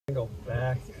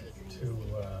to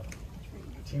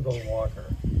T-Bone Walker,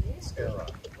 Scare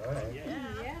Rock. All right.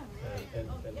 Yeah. And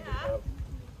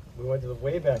we went to the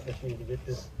Wayback Machine to get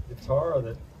this guitar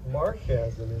that Mark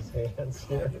has in his hands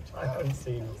here, which I haven't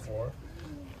seen before.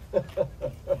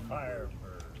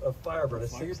 Firebird. A Firebird, a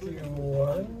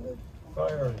 61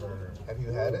 Firebird. Have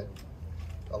you had it?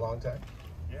 A long time?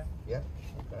 Yeah. Yeah?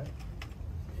 Okay.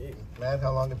 Gee. Matt,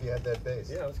 how long have you had that bass?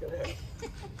 Yeah, I was going to ask.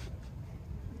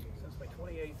 Since my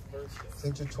 28th birthday.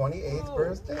 Since your 28th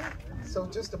birthday? So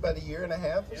just about a year and a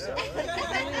half or so?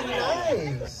 Yeah.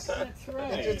 Nice. That's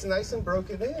right. It's nice and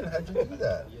broken in. How'd you do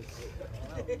that?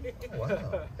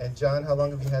 Wow. And John, how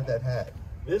long have you had that hat?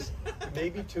 This,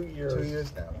 maybe 2 years. 2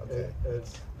 years now. Okay.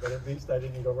 But at least I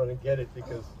didn't go run and get it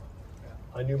because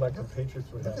I knew my compatriots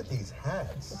would Look have at these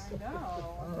hats. I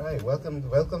know. All right, welcome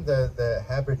the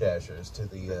haberdashers to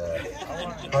the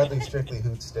Hardly Strictly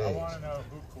Hoot I stage. want to know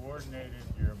who coordinated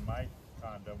your mic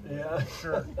condom with Yeah. your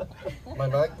shirt. My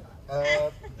mic?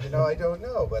 I don't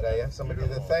know, but I have somebody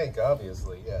to thank,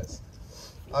 obviously, yes.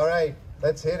 All right,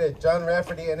 let's hit it. John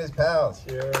Rafferty and his pals.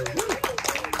 Cheers.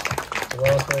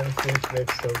 Welcome. It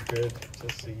makes so good to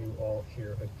see you all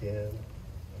here again.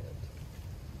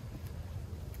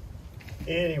 And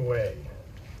anyway,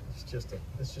 it's just a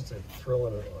thrill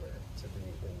and an honor to be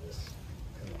in this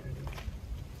community.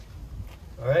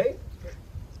 All right?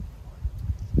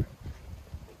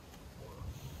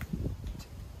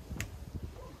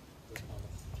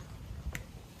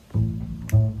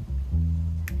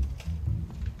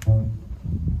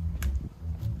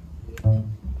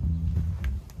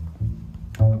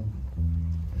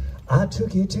 I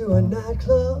took you to a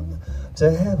nightclub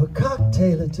to have a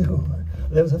cocktail or two.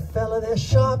 There was a fella there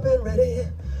sharp and ready,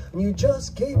 and you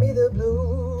just gave me the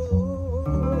blues,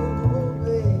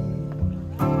 babe.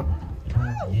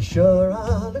 You sure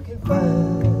are looking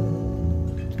fine.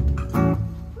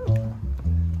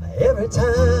 Every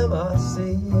time I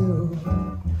see you,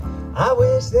 I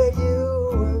wish that you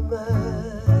were mine.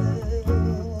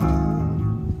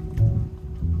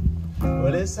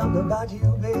 Well, there's something about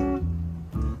you, babe,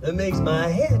 that makes my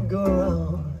head go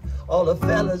round. All the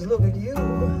fellas look at you,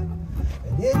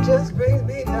 and it just brings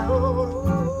me down.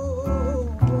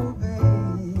 Ooh,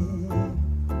 babe,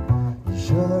 you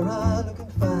sure are looking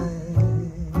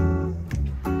fine.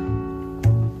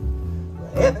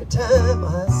 Every time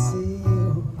I see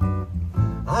you,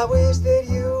 I wish that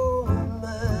you were mine.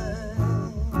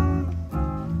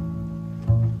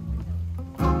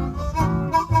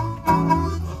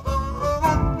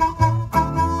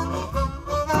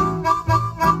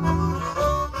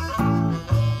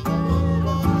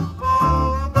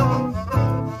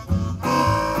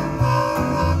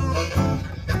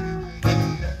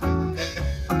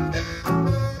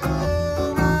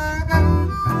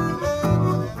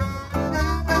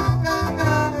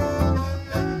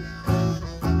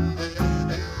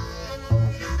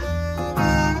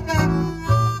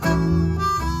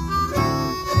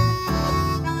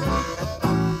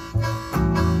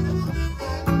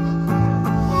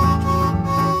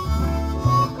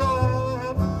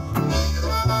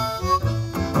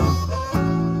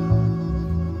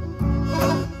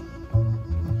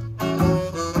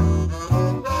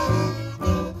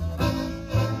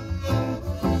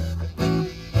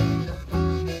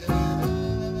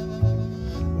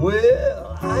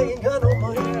 Well, I ain't got no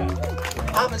money.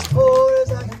 I'm as poor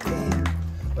as I can be.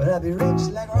 But I'd be rich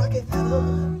like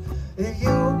Rockefeller if you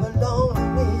belong to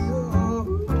me.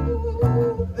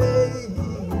 Ooh,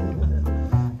 babe,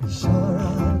 you sure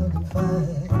are looking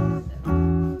fine.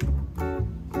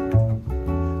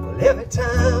 Well, every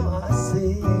time I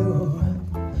see you,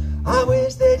 I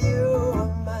wish that you were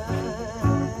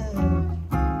mine.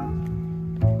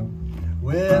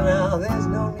 Well, now there's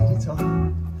no need to talk.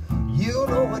 You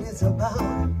know what it's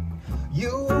about.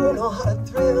 You know how to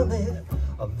thrill me.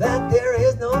 Of that there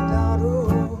is no doubt.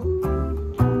 Ooh,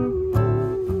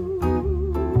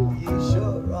 you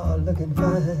sure are looking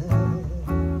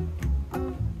fine.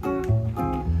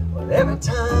 Well, every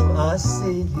time I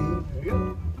see you,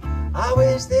 I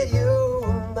wish that you